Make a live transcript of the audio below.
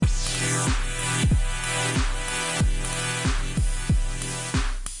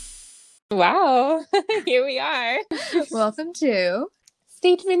Wow, here we are. Welcome to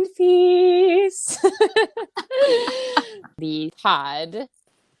Statement piece. The pod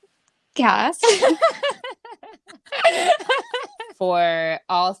Cast. for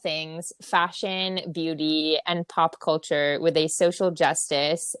all things fashion, beauty, and pop culture with a social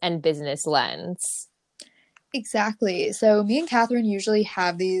justice and business lens. Exactly. So me and Catherine usually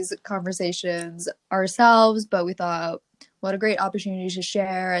have these conversations ourselves, but we thought what a great opportunity to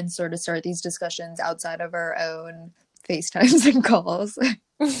share and sort of start these discussions outside of our own FaceTimes and calls.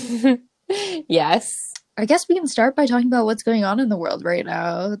 Yes. I guess we can start by talking about what's going on in the world right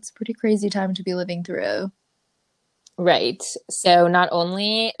now. It's a pretty crazy time to be living through. Right. So not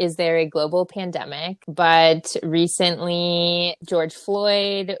only is there a global pandemic, but recently George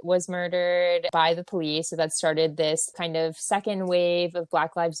Floyd was murdered by the police. So that started this kind of second wave of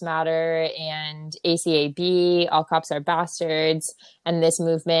Black Lives Matter and ACAB, All Cops Are Bastards, and this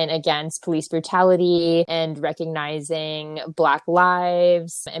movement against police brutality and recognizing Black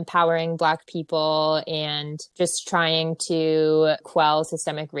lives, empowering Black people, and just trying to quell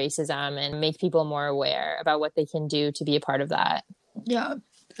systemic racism and make people more aware about what they can do to be a part of that. Yeah,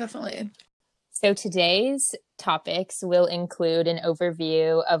 definitely. So today's topics will include an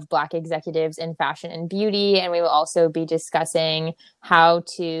overview of Black executives in fashion and beauty, and we will also be discussing how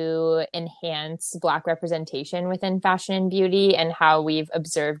to enhance Black representation within fashion and beauty and how we've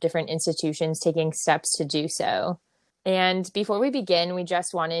observed different institutions taking steps to do so. And before we begin, we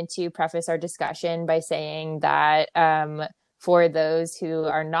just wanted to preface our discussion by saying that for those who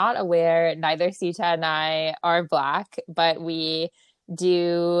are not aware, neither Sita and I are Black, but we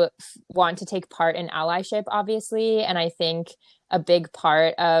do want to take part in allyship, obviously. And I think a big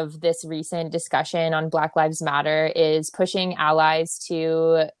part of this recent discussion on Black Lives Matter is pushing allies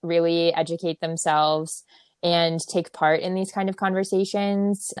to really educate themselves and take part in these kind of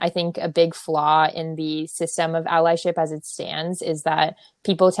conversations. I think a big flaw in the system of allyship as it stands is that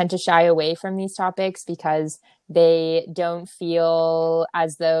people tend to shy away from these topics because they don't feel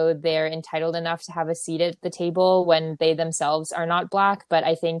as though they're entitled enough to have a seat at the table when they themselves are not Black. But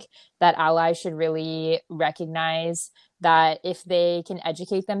I think that allies should really recognize that if they can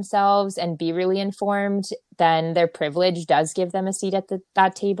educate themselves and be really informed, then their privilege does give them a seat at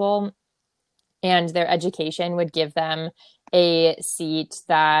that table. And their education would give them a seat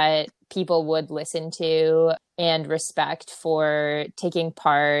that people would listen to and respect for taking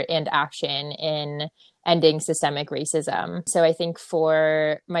part and action in ending systemic racism. So I think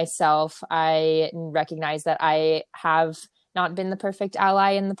for myself, I recognize that I have not been the perfect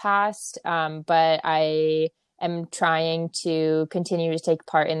ally in the past, but I am trying to continue to take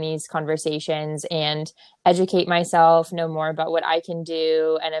part in these conversations and educate myself, know more about what I can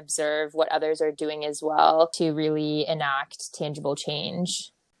do, and observe what others are doing as well to really enact tangible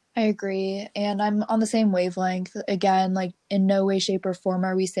change. I agree. And I'm on the same wavelength. Again, like in no way, shape, or form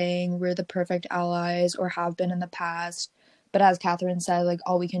are we saying we're the perfect allies or have been in the past. But as Catherine said, like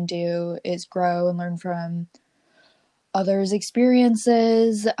all we can do is grow and learn from others'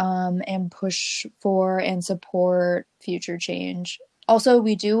 experiences and push for and support future change. Also,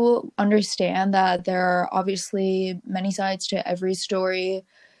 we do understand that there are obviously many sides to every story.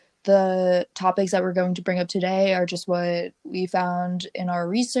 The topics that we're going to bring up today are just what we found in our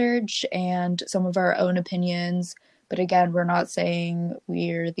research and some of our own opinions. But again, we're not saying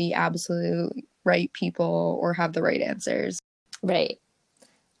we're the absolute right people or have the right answers. Right.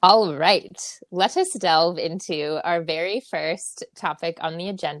 All right. Let us delve into our very first topic on the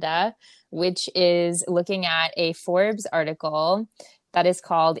agenda, which is looking at a Forbes article that is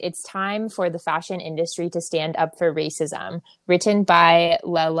called "It's Time for the Fashion Industry to Stand Up for Racism," written by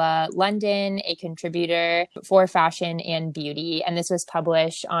Lela London, a contributor for fashion and beauty. And this was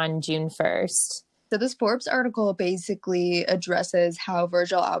published on June 1st. So this Forbes article basically addresses how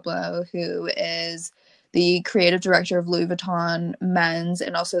Virgil Abloh, who is the creative director of Louis Vuitton Men's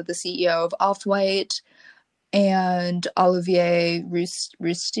and also the CEO of Off-White, and Olivier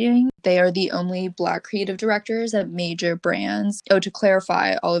Rousteing, they are the only Black creative directors at major brands. Oh, to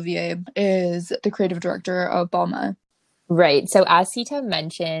clarify, Olivier is the creative director of Balmain. Right. So as Sita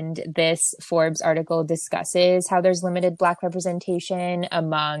mentioned, this Forbes article discusses how there's limited Black representation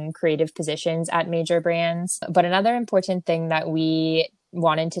among creative positions at major brands. But another important thing that we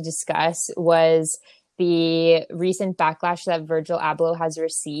wanted to discuss was the recent backlash that Virgil Abloh has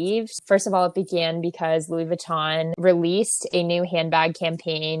received. First of all, it began because Louis Vuitton released a new handbag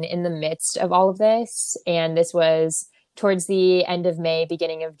campaign in the midst of all of this. And this was towards the end of May,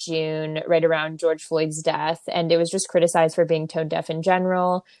 beginning of June, right around George Floyd's death. And it was just criticized for being tone deaf in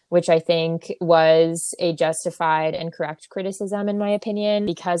general, which I think was a justified and correct criticism, in my opinion,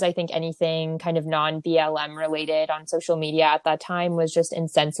 because I think anything kind of non-BLM related on social media at that time was just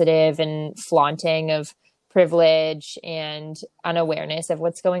insensitive and flaunting of privilege and unawareness of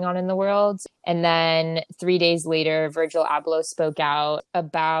what's going on in the world. And then 3 days later, Virgil Abloh spoke out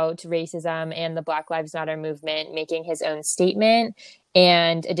about racism and the Black Lives Matter movement, making his own statement.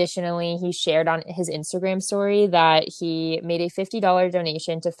 And additionally, he shared on his Instagram story that he made a $50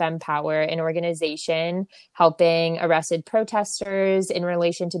 donation to FemPower, an organization helping arrested protesters in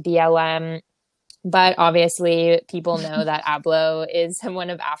relation to BLM. But obviously, people know that Abloh is someone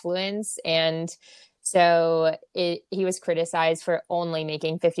of affluence, and so he was criticized for only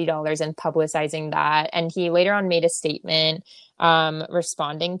making $50 and publicizing that. And he later on made a statement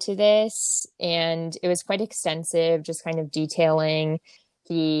responding to this. And it was quite extensive, just kind of detailing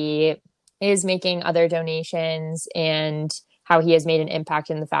he is making other donations and how he has made an impact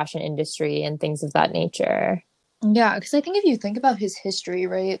in the fashion industry and things of that nature. Yeah, because I think if you think about his history,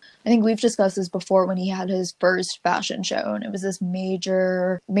 right? I think we've discussed this before when he had his first fashion show, and it was this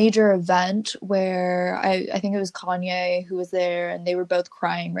major event where I think it was Kanye who was there, and they were both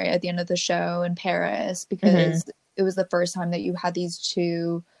crying right at the end of the show in Paris because it was the first time that you had these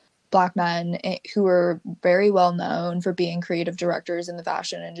two Black men who were very well known for being creative directors in the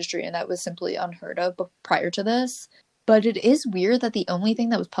fashion industry, and that was simply unheard of prior to this. But it is weird that the only thing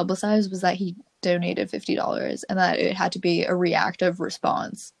that was publicized was that he donated $50 and that it had to be a reactive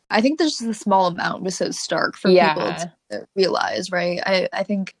response. I think just the small amount was so stark for people to realize, right? I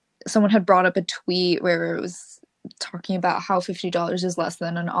think someone had brought up a tweet where it was talking about how $50 is less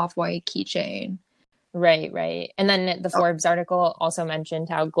than an Off-White keychain. Right. And then the Forbes article also mentioned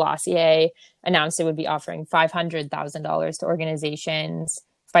how Glossier announced it would be offering $500,000 to organizations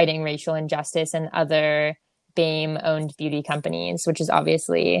fighting racial injustice and other BAME-owned beauty companies, which is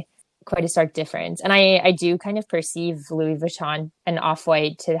obviously quite a stark difference. And I do kind of perceive Louis Vuitton and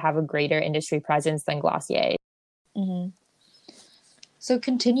Off-White to have a greater industry presence than Glossier. Mm-hmm. So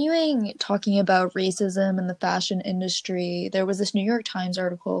continuing talking about racism in the fashion industry, there was this New York Times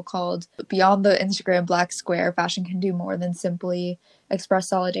article called Beyond the Instagram Black Square, Fashion Can Do More Than Simply Express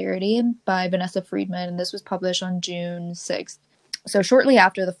Solidarity by Vanessa Friedman, and this was published on June 6th. So shortly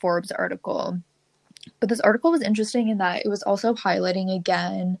after the Forbes article. But this article was interesting in that it was also highlighting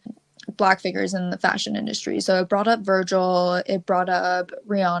again Black figures in the fashion industry. So it brought up Virgil, it brought up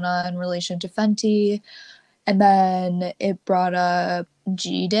Rihanna in relation to Fenty, and then it brought up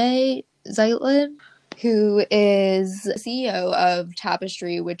Jide Zeitlin, who is CEO of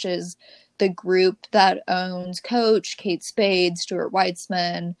Tapestry, which is the group that owns Coach, Kate Spade, Stuart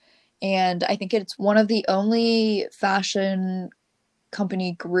Weitzman, and I think it's one of the only fashion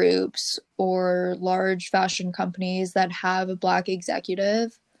company groups or large fashion companies that have a Black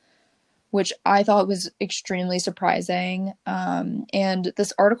executive, which I thought was extremely surprising. And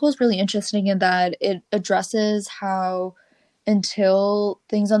this article is really interesting in that it addresses how until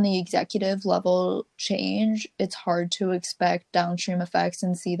things on the executive level change, it's hard to expect downstream effects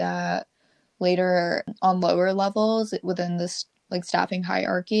and see that later on lower levels within this like staffing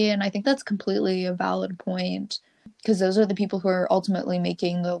hierarchy. And I think that's completely a valid point, because those are the people who are ultimately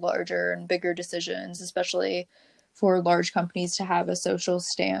making the larger and bigger decisions, especially for large companies to have a social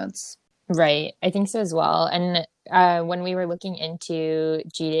stance. Right. I think so as well. And when we were looking into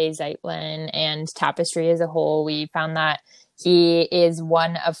Jide Zeitlin and Tapestry as a whole, we found that he is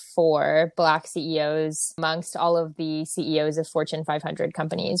one of 4 Black CEOs amongst all of the CEOs of Fortune 500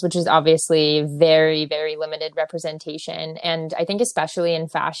 companies, which is obviously very, very limited representation. And I think especially in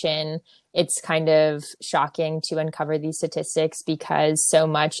fashion, it's kind of shocking to uncover these statistics because so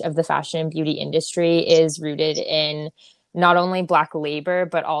much of the fashion and beauty industry is rooted in not only Black labor,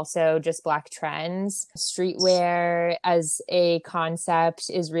 but also just Black trends. Streetwear as a concept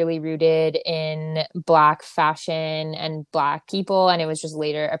is really rooted in Black fashion and Black people, and it was just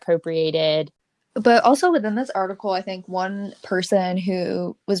later appropriated. But also within this article, I think one person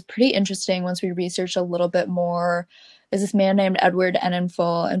who was pretty interesting once we researched a little bit more is this man named Edward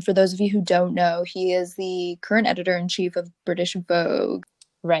Enninful. And for those of you who don't know, he is the current editor-in-chief of British Vogue.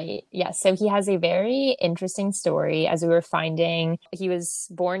 Right. Yes. So he has a very interesting story. As we were finding, he was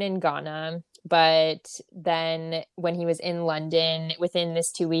born in Ghana, but then when he was in London, within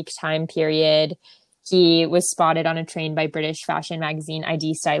this 2-week time period, He was spotted on a train by British fashion magazine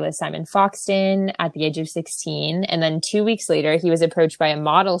ID stylist Simon Foxton at the age of 16. And then 2 weeks later, he was approached by a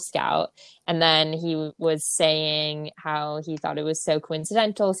model scout. And then he was saying how he thought it was so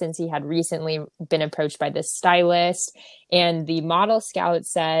coincidental since he had recently been approached by this stylist. And the model scout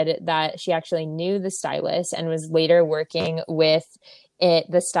said that she actually knew the stylist and was later working with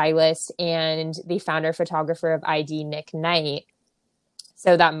the stylist and the founder photographer of ID, Nick Knight.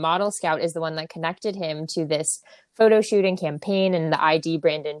 So that model scout is the one that connected him to this photo shoot and campaign and the ID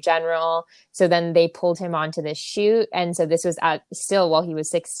brand in general. So then they pulled him onto this shoot. And so this was still while he was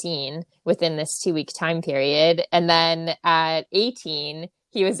 16 within this 2 week time period. And then at 18,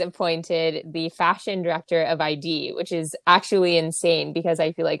 he was appointed the fashion director of ID, which is actually insane because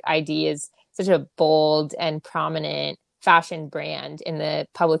I feel like ID is such a bold and prominent fashion brand in the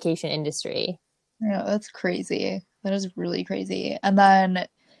publication industry. Yeah, that's crazy. That is really crazy. And then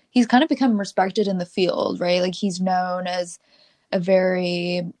he's kind of become respected in the field, right? Like he's known as a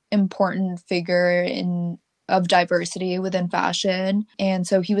very important figure in of diversity within fashion. And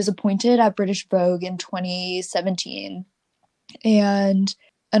so he was appointed at British Vogue in 2017. And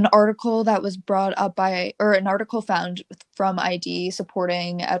an article that was brought up an article found from ID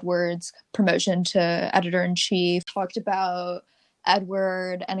supporting Edward's promotion to editor-in-chief talked about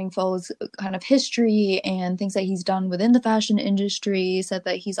Edward Enninful's kind of history and things that he's done within the fashion industry, said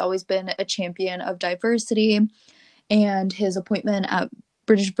that he's always been a champion of diversity, and his appointment at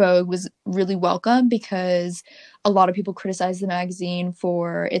British Vogue was really welcome because a lot of people criticized the magazine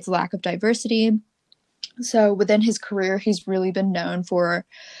for its lack of diversity. So within his career, he's really been known for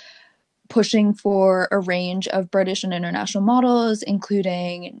pushing for a range of British and international models,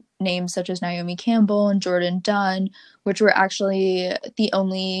 including names such as Naomi Campbell and Jordan Dunn, which were actually the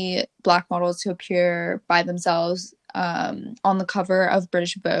only Black models to appear by themselves on the cover of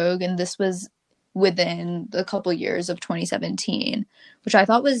British Vogue. And this was within a couple years of 2017, which I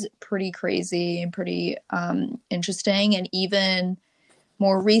thought was pretty crazy and pretty interesting. And even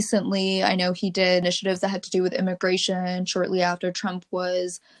more recently, I know he did initiatives that had to do with immigration shortly after Trump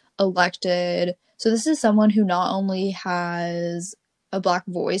was elected. So this is someone who not only has a Black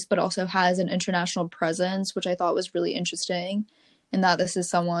voice, but also has an international presence, which I thought was really interesting. And that this is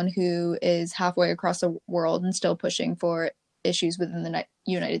someone who is halfway across the world and still pushing for issues within the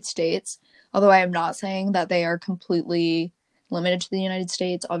United States. Although I am not saying that they are completely limited to the United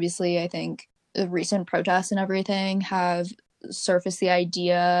States. Obviously, I think the recent protests and everything have surfaced the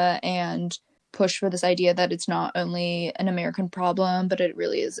idea and push for this idea that it's not only an American problem, but it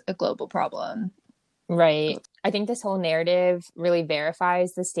really is a global problem. Right. I think this whole narrative really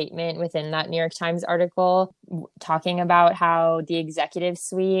verifies the statement within that New York Times article talking about how the executive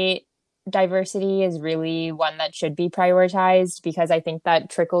suite diversity is really one that should be prioritized, because I think that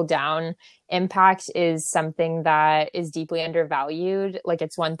trickle down impact is something that is deeply undervalued. Like,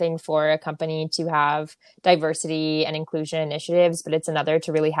 it's one thing for a company to have diversity and inclusion initiatives, but it's another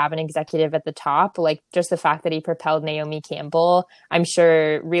to really have an executive at the top. Like, just the fact that he propelled Naomi Campbell, I'm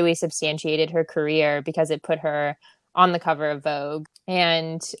sure really substantiated her career because it put her on the cover of Vogue.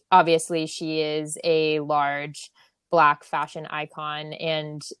 And obviously she is a large Black fashion icon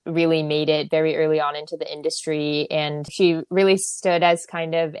and really made it very early on into the industry. And she really stood as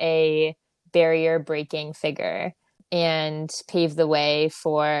kind of a barrier breaking figure and paved the way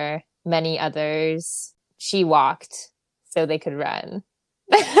for many others. She walked so they could run.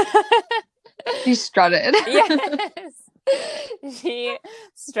 She strutted. Yes. She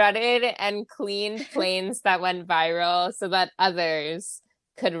strutted and cleaned planes that went viral so that others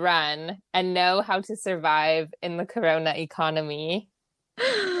could run and know how to survive in the corona economy.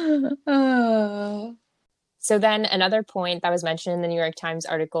 So then another point that was mentioned in the New York Times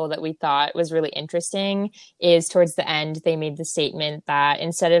article that we thought was really interesting is towards the end, they made the statement that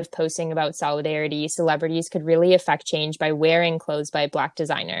instead of posting about solidarity, celebrities could really affect change by wearing clothes by Black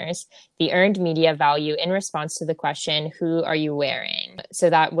designers. The earned media value in response to the question, who are you wearing?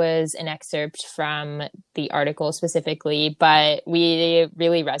 So that was an excerpt from the article specifically, but we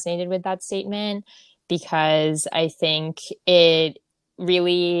really resonated with that statement because I think it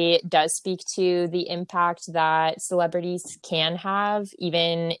really does speak to the impact that celebrities can have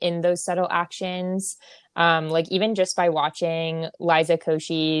even in those subtle actions. Like even just by watching Liza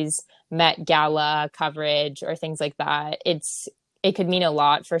Koshy's Met Gala coverage or things like that, it could mean a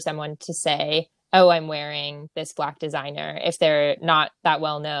lot for someone to say, oh, I'm wearing this Black designer, if they're not that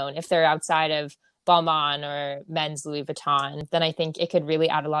well known. If they're outside of Balmain or men's Louis Vuitton, then I think it could really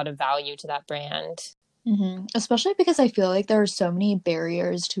add a lot of value to that brand. Mm-hmm. Especially because I feel like there are so many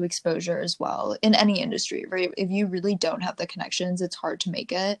barriers to exposure as well in any industry, right? If you really don't have the connections, it's hard to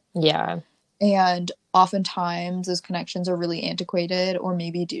make it. Yeah. And oftentimes those connections are really antiquated or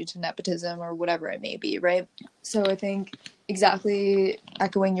maybe due to nepotism or whatever it may be, right? So I think exactly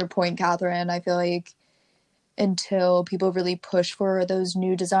echoing your point, Catherine, I feel like until people really push for those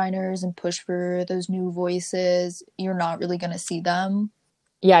new designers and push for those new voices, you're not really going to see them.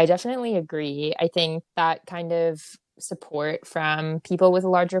 Yeah, I definitely agree. I think that kind of support from people with a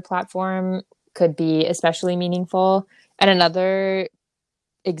larger platform could be especially meaningful. And another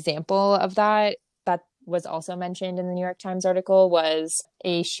example of that was also mentioned in the New York Times article was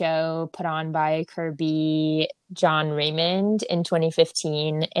a show put on by Kirby John Raymond in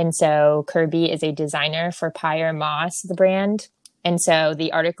 2015. And so Kirby is a designer for Pyre Moss, the brand. And so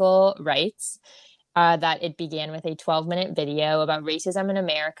the article writes, that it began with a 12-minute video about racism in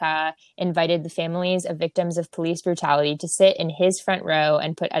America, invited the families of victims of police brutality to sit in his front row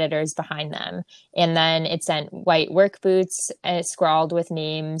and put editors behind them. And then it sent white work boots scrawled with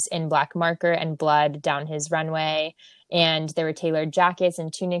names in black marker and blood down his runway. And there were tailored jackets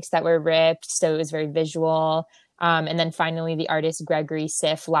and tunics that were ripped, so it was very visual. And then finally, the artist Gregory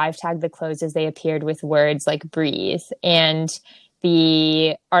Siff live tagged the clothes as they appeared with words like breathe. And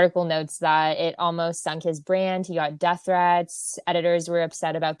the article notes that it almost sunk his brand. He got death threats. Editors were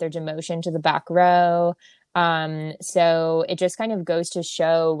upset about their demotion to the back row. So it just kind of goes to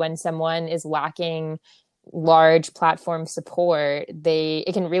show when someone is lacking large platform support,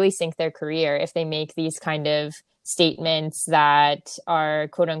 it can really sink their career if they make these kind of statements that are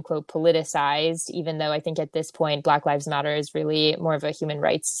quote unquote politicized, even though I think at this point Black Lives Matter is really more of a human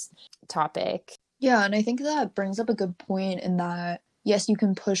rights topic. Yeah, and I think that brings up a good point in that, yes, you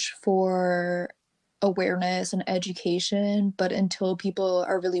can push for awareness and education, but until people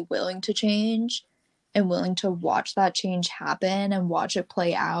are really willing to change and willing to watch that change happen and watch it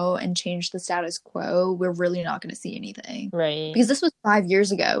play out and change the status quo, we're really not going to see anything. Right, Because this was 5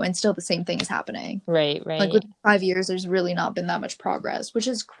 years ago and still the same thing is happening. right, Like right. with 5 years, there's really not been that much progress, which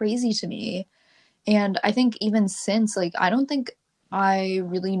is crazy to me. And I think even since, like, I don't think I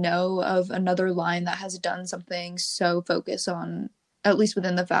really know of another line that has done something so focused on, at least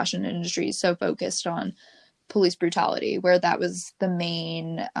within the fashion industry, so focused on police brutality, where that was the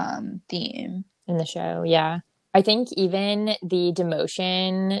main theme. In the show. Yeah. I think even the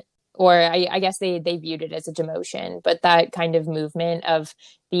demotion, or I guess they viewed it as a demotion, but that kind of movement of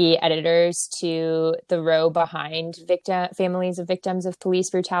the editors to the row behind families of victims of police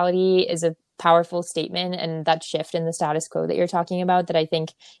brutality is a powerful statement. And that shift in the status quo that you're talking about, that I think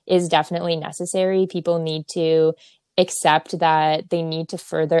is definitely necessary. People need to accept that they need to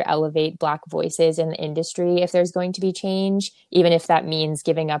further elevate Black voices in the industry if there's going to be change, even if that means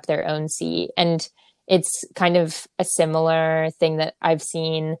giving up their own seat. And it's kind of a similar thing that I've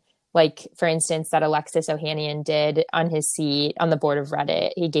seen, like, for instance, that Alexis Ohanian did on his seat on the board of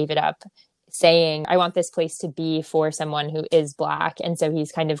Reddit. He gave it up saying, I want this place to be for someone who is Black. And so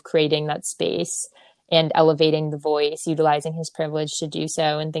he's kind of creating that space and elevating the voice, utilizing his privilege to do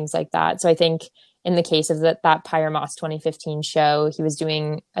so, and things like that. So I think in the case of that Pyre Moss 2015 show, he was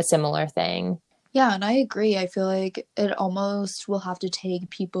doing a similar thing. Yeah, and I agree. I feel like it almost will have to take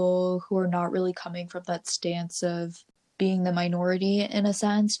people who are not really coming from that stance of being the minority in a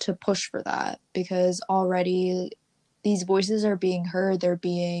sense to push for that, because already these voices are being heard, they're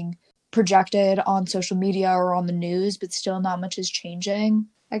being projected on social media or on the news, but still not much is changing.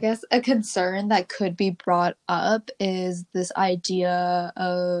 I guess a concern that could be brought up is this idea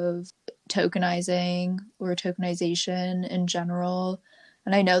of tokenizing or tokenization in general.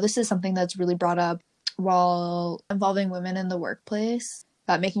 And I know this is something that's really brought up while involving women in the workplace,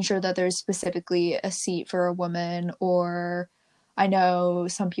 making sure that there's specifically a seat for a woman. Or I know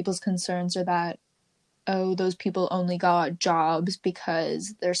some people's concerns are that, oh, those people only got jobs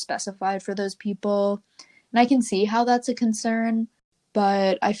because they're specified for those people. And I can see how that's a concern,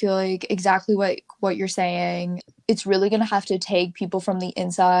 but I feel like exactly what you're saying, it's really going to have to take people from the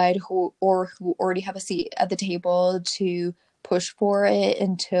inside who already have a seat at the table to push for it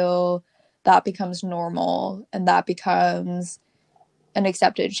until that becomes normal and that becomes an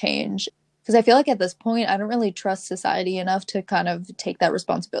accepted change. Because I feel like at this point, I don't really trust society enough to kind of take that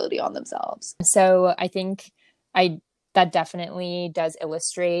responsibility on themselves. So I think I that definitely does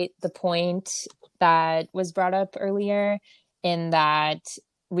illustrate the point that was brought up earlier, in that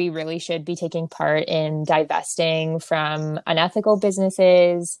we really should be taking part in divesting from unethical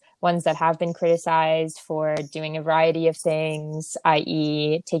businesses, ones that have been criticized for doing a variety of things,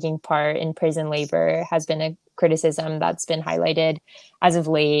 i.e., taking part in prison labor has been a criticism that's been highlighted as of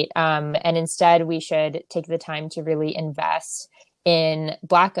late. And instead, we should take the time to really invest in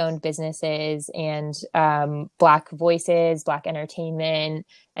Black owned businesses and Black voices, Black entertainment,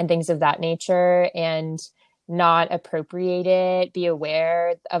 and things of that nature, and not appropriate it, be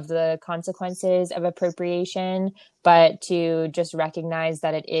aware of the consequences of appropriation, but to just recognize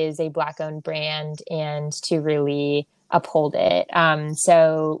that it is a Black owned brand and to really uphold it.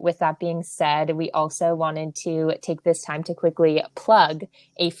 So with that being said, we also wanted to take this time to quickly plug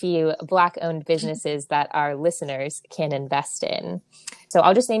a few Black owned businesses that our listeners can invest in. So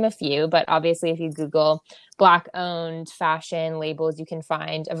I'll just name a few, but obviously if you Google Black owned fashion labels, you can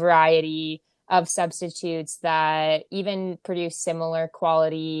find a variety of substitutes that even produce similar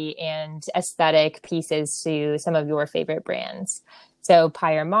quality and aesthetic pieces to some of your favorite brands. So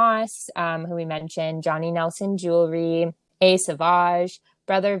Pyre Moss, who we mentioned, Johnny Nelson Jewelry, A Sauvage,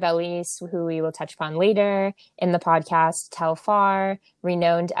 Brother Velis, who we will touch upon later in the podcast, Telfar,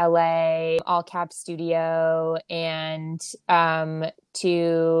 Renowned LA, All Cap Studio, and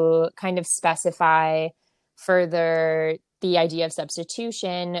to kind of specify further the idea of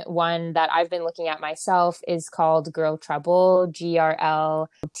substitution, one that I've been looking at myself is called Girl Trouble, GRLTRBL,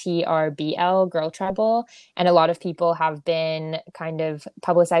 Girl Trouble. And a lot of people have been kind of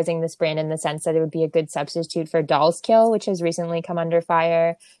publicizing this brand in the sense that it would be a good substitute for Dolls Kill, which has recently come under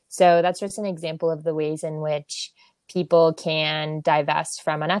fire. So that's just an example of the ways in which people can divest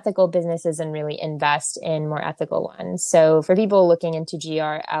from unethical businesses and really invest in more ethical ones. So for people looking into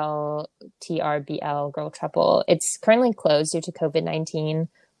GRLTRBL, Girl Trouble, it's currently closed due to COVID-19,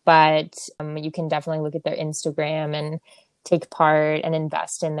 but you can definitely look at their Instagram and take part and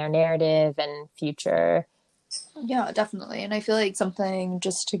invest in their narrative and future. Yeah, definitely. And I feel like something,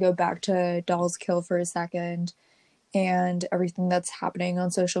 just to go back to Dolls Kill for a second, and everything that's happening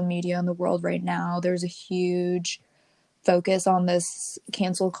on social media in the world right now, there's a huge focus on this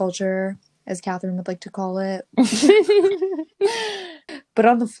cancel culture, as Catherine would like to call it. But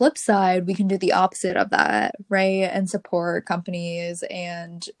on the flip side, we can do the opposite of that, right? And support companies.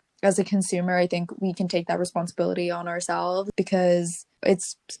 And as a consumer, I think we can take that responsibility on ourselves because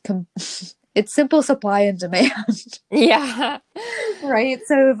it's simple supply and demand. Yeah. Right?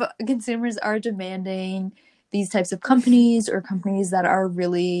 So if consumers are demanding these types of companies or companies that are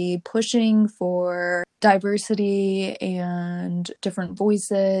really pushing for diversity and different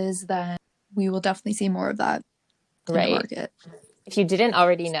voices, then we will definitely see more of that in the market. If you didn't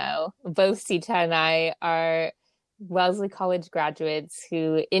already know, both Sita and I are Wellesley College graduates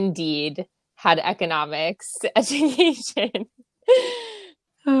who indeed had economics education.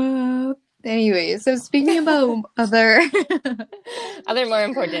 Anyway, so speaking about other more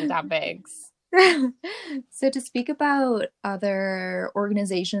important topics. So to speak about other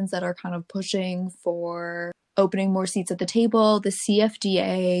organizations that are kind of pushing for opening more seats at the table, the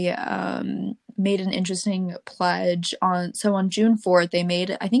CFDA made an interesting pledge on June 4th, they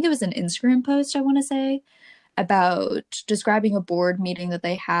made, I think it was an Instagram post, I want to say, about describing a board meeting that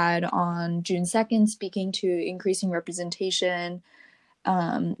they had on June 2nd, speaking to increasing representation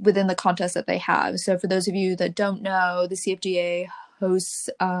within the contest that they have. So for those of you that don't know, the CFDA hosts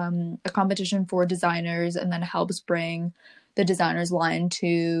a competition for designers and then helps bring the designers line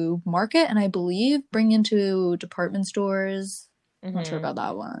to market and I believe bring into department stores. I'm not sure about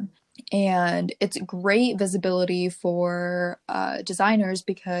that one. And it's great visibility for designers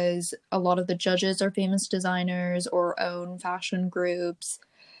because a lot of the judges are famous designers or own fashion groups.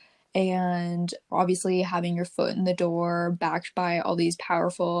 And obviously having your foot in the door backed by all these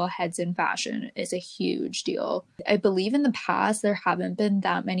powerful heads in fashion is a huge deal. I believe in the past there haven't been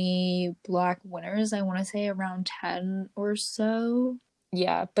that many Black winners. I want to say around 10 or so.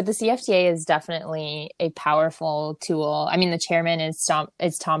 Yeah, but the CFDA is definitely a powerful tool. I mean, the chairman is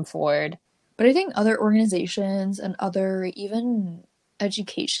Tom Ford. But I think other organizations and other even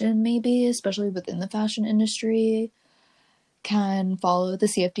education maybe, especially within the fashion industry, can follow the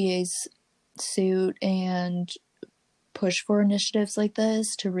CFDA's suit and push for initiatives like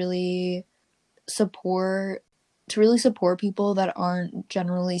this to really support people that aren't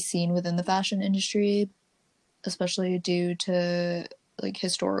generally seen within the fashion industry, especially due to like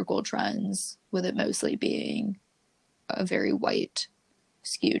historical trends, with it mostly being a very white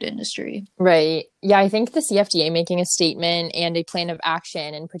skewed industry. Right. Yeah, I think the CFDA making a statement and a plan of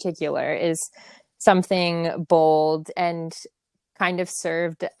action in particular is something bold and kind of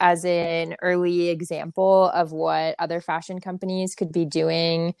served as an early example of what other fashion companies could be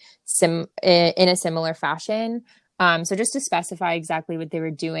doing in a similar fashion. So just to specify exactly what they were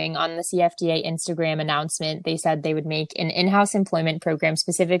doing, on the CFDA Instagram announcement, they said they would make an in-house employment program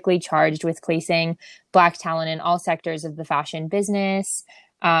specifically charged with placing Black talent in all sectors of the fashion business.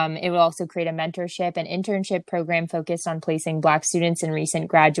 It will also create a mentorship and internship program focused on placing Black students and recent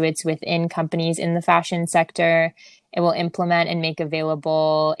graduates within companies in the fashion sector. It will implement and make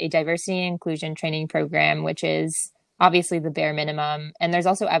available a diversity and inclusion training program, which is obviously the bare minimum. And there's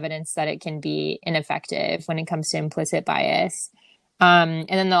also evidence that it can be ineffective when it comes to implicit bias. And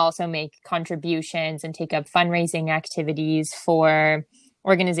then they'll also make contributions and take up fundraising activities for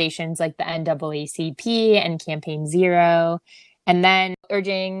organizations like the NAACP and Campaign Zero. And then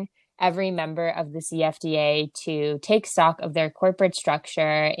urging every member of the CFDA to take stock of their corporate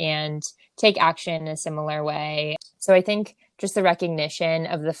structure and take action in a similar way. So I think just the recognition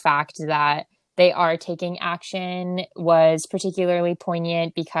of the fact that they are taking action was particularly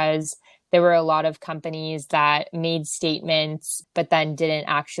poignant because there were a lot of companies that made statements, but then didn't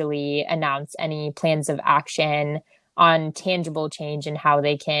actually announce any plans of action on tangible change and how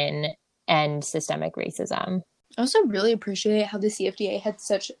they can end systemic racism. I also really appreciate how the CFDA had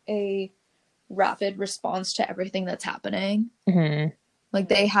such a rapid response to everything that's happening. Mm-hmm. Like,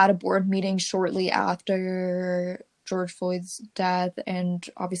 they had a board meeting shortly after George Floyd's death, and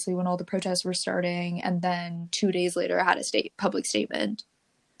obviously when all the protests were starting, and then 2 days later had a public statement.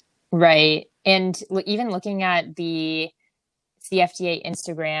 Right. And even looking at the CFDA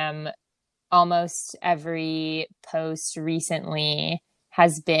Instagram, almost every post recently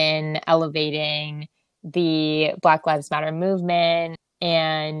has been elevating the Black Lives Matter movement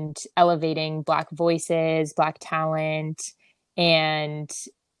and elevating Black voices, Black talent, and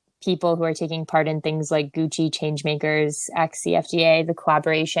people who are taking part in things like Gucci Changemakers, ex-CFDA, the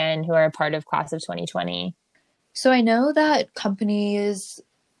collaboration, who are a part of Class of 2020. So I know that companies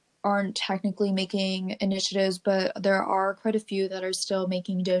aren't technically making initiatives, but there are quite a few that are still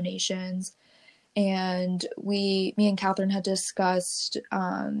making donations. And me and Catherine had discussed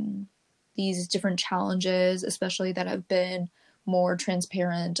these different challenges, especially that have been more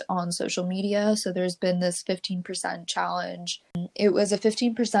transparent on social media. So there's been this 15% challenge. It was a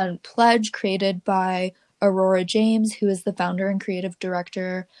 15% pledge created by Aurora James, who is the founder and creative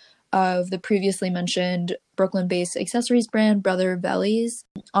director of the previously mentioned Brooklyn-based accessories brand Brother Vellies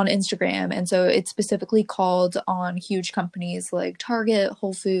on Instagram. And so it's specifically called on huge companies like Target,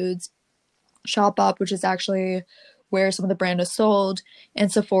 Whole Foods, Shopbop, which is actually where some of the brand is sold, and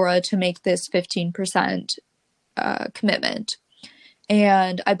Sephora to make this 15% commitment.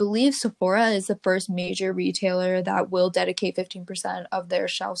 And I believe Sephora is the first major retailer that will dedicate 15% of their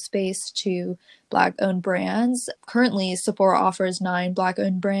shelf space to Black-owned brands. Currently, Sephora offers 9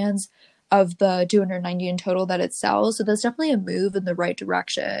 Black-owned brands of the 290 in total that it sells. So that's definitely a move in the right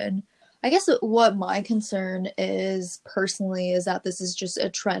direction. I guess what my concern is personally is that this is just a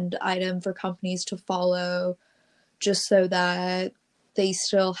trend item for companies to follow just so that they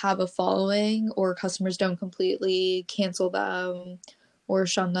still have a following or customers don't completely cancel them or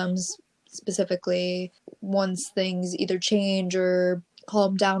shun them specifically once things either change or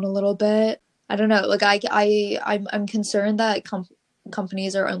calm down a little bit. I don't know. Like I'm concerned that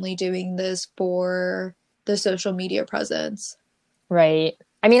companies are only doing this for the social media presence. Right.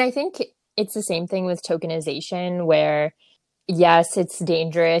 I mean, I think it's the same thing with tokenization where, yes, it's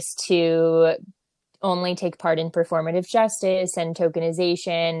dangerous to only take part in performative justice and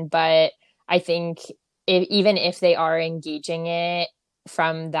tokenization, but I think even if they are engaging it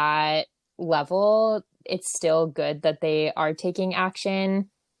from that level, it's still good that they are taking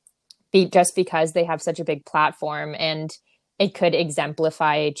action just because they have such a big platform and it could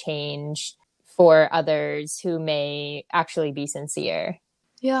exemplify change for others who may actually be sincere.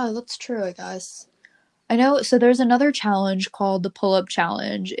 Yeah, that's true, I guess. I know, so there's another challenge called the Pull-Up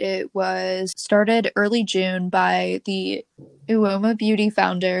Challenge. It was started early June by the Uoma Beauty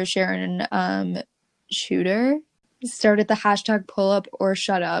founder, Sharon Shooter. Started the hashtag Pull-Up or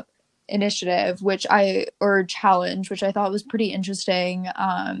Shut Up initiative, or challenge, which I thought was pretty interesting.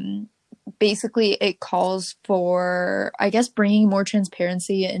 Basically, it calls for, I guess, bringing more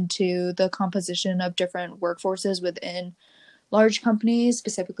transparency into the composition of different workforces within large companies,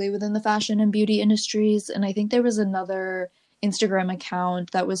 specifically within the fashion and beauty industries. And I think there was another Instagram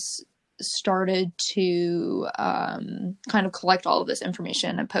account that was started to kind of collect all of this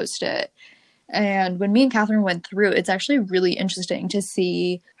information and post it. And when me and Catherine went through, it's actually really interesting to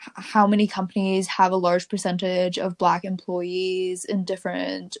see how many companies have a large percentage of Black employees in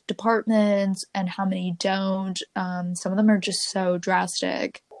different departments and how many don't. Some of them are just so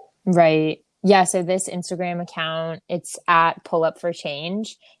drastic. Right. Yeah. So this Instagram account, it's at Pull Up for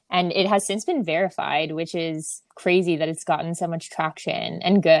Change, and it has since been verified, which is crazy that it's gotten so much traction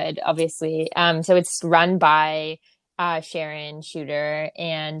and good, obviously. So it's run by Sharon Shooter,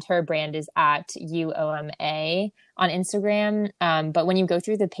 and her brand is at UOMA on Instagram. But when you go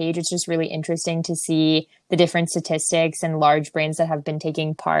through the page, it's just really interesting to see the different statistics and large brands that have been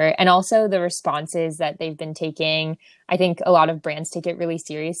taking part, and also the responses that they've been taking. I think a lot of brands take it really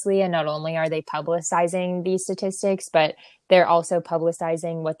seriously, and not only are they publicizing these statistics, but they're also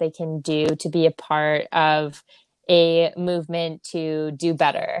publicizing what they can do to be a part of a movement to do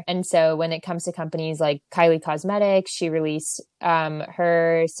better. And so when it comes to companies like Kylie Cosmetics, she released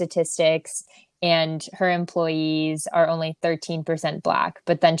her statistics, and her employees are only 13% Black.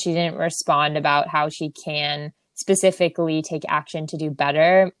 But then she didn't respond about how she can specifically take action to do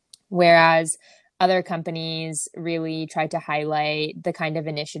better. Whereas other companies really try to highlight the kind of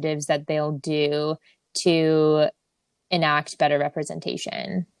initiatives that they'll do to enact better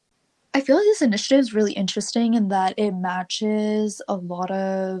representation. I feel like this initiative is really interesting in that it matches a lot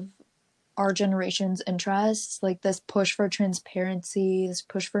of our generation's interests, like this push for transparency, this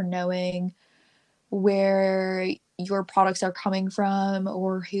push for knowing where your products are coming from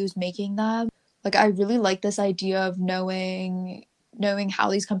or who's making them. Like, I really like this idea of knowing how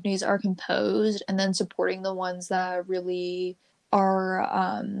these companies are composed, and then supporting the ones that really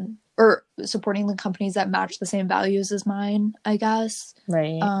are or supporting the companies that match the same values as mine, I guess.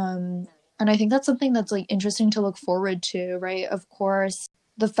 Right. And I think that's something that's like interesting to look forward to, right? Of course,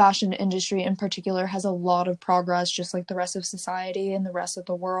 the fashion industry in particular has a lot of progress, just like the rest of society and the rest of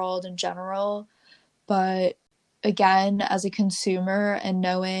the world in general. But again, as a consumer and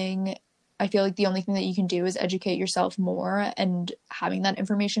knowing, I feel like the only thing that you can do is educate yourself more, and having that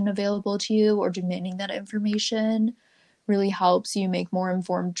information available to you or demanding that information really helps you make more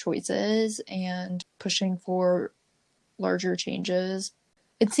informed choices and pushing for larger changes.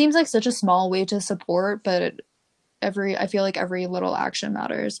 It seems like such a small way to support, but I feel like every little action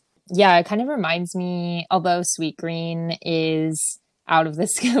matters. Yeah, it kind of reminds me, although Sweetgreen is out of the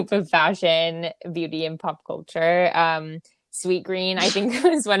scope of fashion, beauty, and pop culture, Sweetgreen, I think,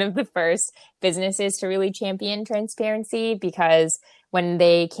 was one of the first businesses to really champion transparency, because when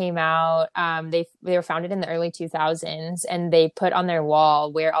they came out, they were founded in the early 2000s, and they put on their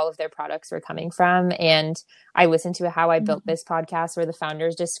wall where all of their products were coming from. And I listened to a How I Built This podcast where the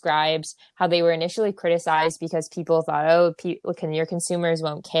founders described how they were initially criticized because people thought, oh, your consumers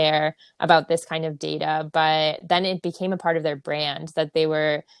won't care about this kind of data. But then it became a part of their brand, that they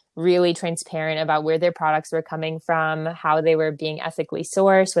were really transparent about where their products were coming from, how they were being ethically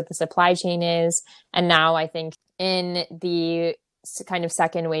sourced, what the supply chain is. And now I think in the kind of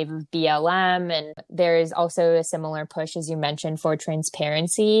second wave of BLM, and there is also a similar push, as you mentioned, for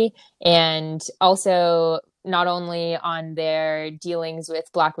transparency, and also not only on their dealings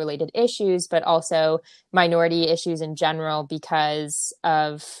with Black related issues, but also minority issues in general, because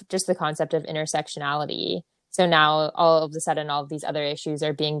of just the concept of intersectionality. So now all of a sudden, all of these other issues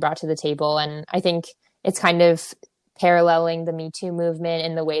are being brought to the table. And I think it's kind of paralleling the Me Too movement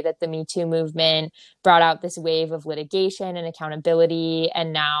in the way that the Me Too movement brought out this wave of litigation and accountability.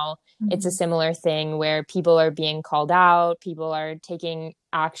 And now it's a similar thing where people are being called out, people are taking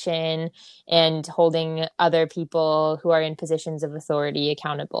action, and holding other people who are in positions of authority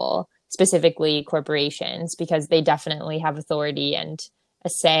accountable, specifically corporations, because they definitely have authority and a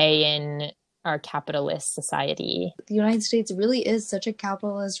say in our capitalist society. The United States really is such a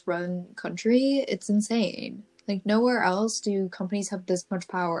capitalist run country. It's insane. Like, nowhere else do companies have this much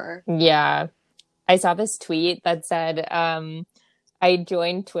power. Yeah. I saw this tweet that said, I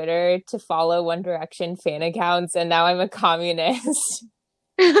joined Twitter to follow One Direction fan accounts, and now I'm a communist.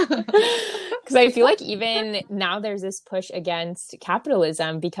 Because I feel like even now there's this push against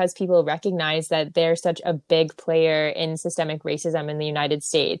capitalism, because people recognize that they're such a big player in systemic racism in the United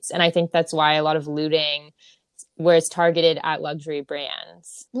States. And I think that's why a lot of looting was targeted at luxury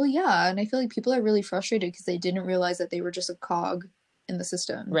brands. Well, yeah, and I feel like people are really frustrated because they didn't realize that they were just a cog in the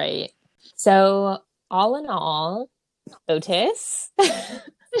system. Right. So all in all, Otis.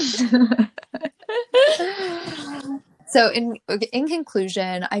 So in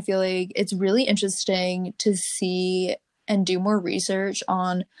conclusion, I feel like it's really interesting to see and do more research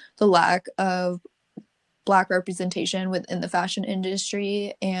on the lack of Black representation within the fashion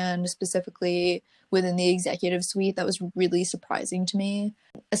industry, and specifically within the executive suite. That was really surprising to me,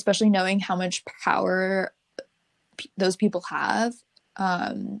 especially knowing how much power those people have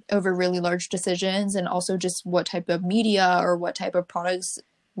over really large decisions, and also just what type of media or what type of products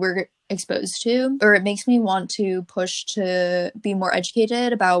we're exposed to. Or it makes me want to push to be more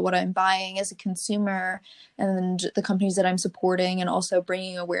educated about what I'm buying as a consumer and the companies that I'm supporting, and also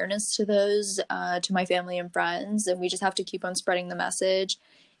bringing awareness to those to my family and friends. And we just have to keep on spreading the message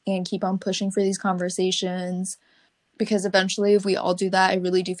and keep on pushing for these conversations, because eventually if we all do that, I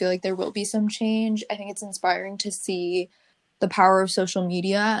really do feel like there will be some change. I think it's inspiring to see the power of social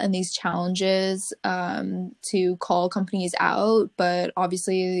media and these challenges to call companies out, but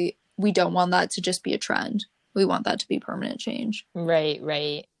obviously we don't want that to just be a trend. We want that to be permanent change. Right,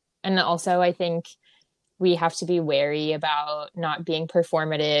 right. And also, I think we have to be wary about not being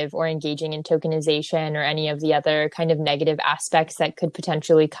performative or engaging in tokenization or any of the other kind of negative aspects that could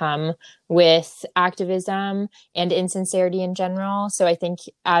potentially come with activism and insincerity in general. So I think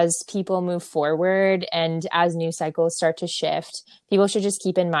as people move forward and as news cycles start to shift, people should just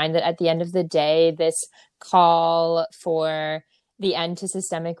keep in mind that at the end of the day, this call for the end to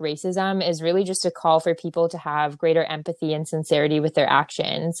systemic racism is really just a call for people to have greater empathy and sincerity with their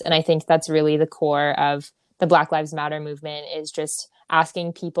actions. And I think that's really the core of the Black Lives Matter movement, is just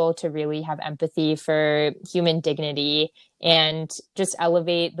asking people to really have empathy for human dignity and just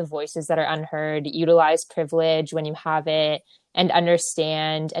elevate the voices that are unheard, utilize privilege when you have it, and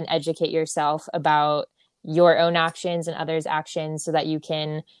understand and educate yourself about your own actions and others' actions so that you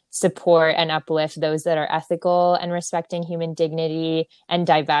can support and uplift those that are ethical and respecting human dignity and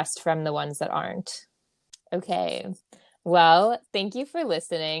divest from the ones that aren't. Okay. Well, thank you for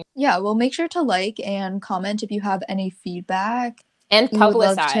listening. Yeah, well, make sure to like and comment if you have any feedback. And We would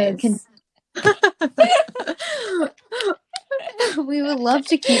love to publicize. we would love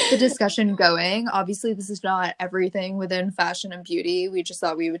to keep the discussion going. Obviously, this is not everything within fashion and beauty. We just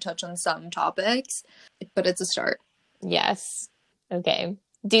thought we would touch on some topics, but it's a start. Yes. Okay.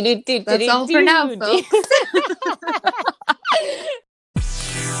 That's all for now, folks.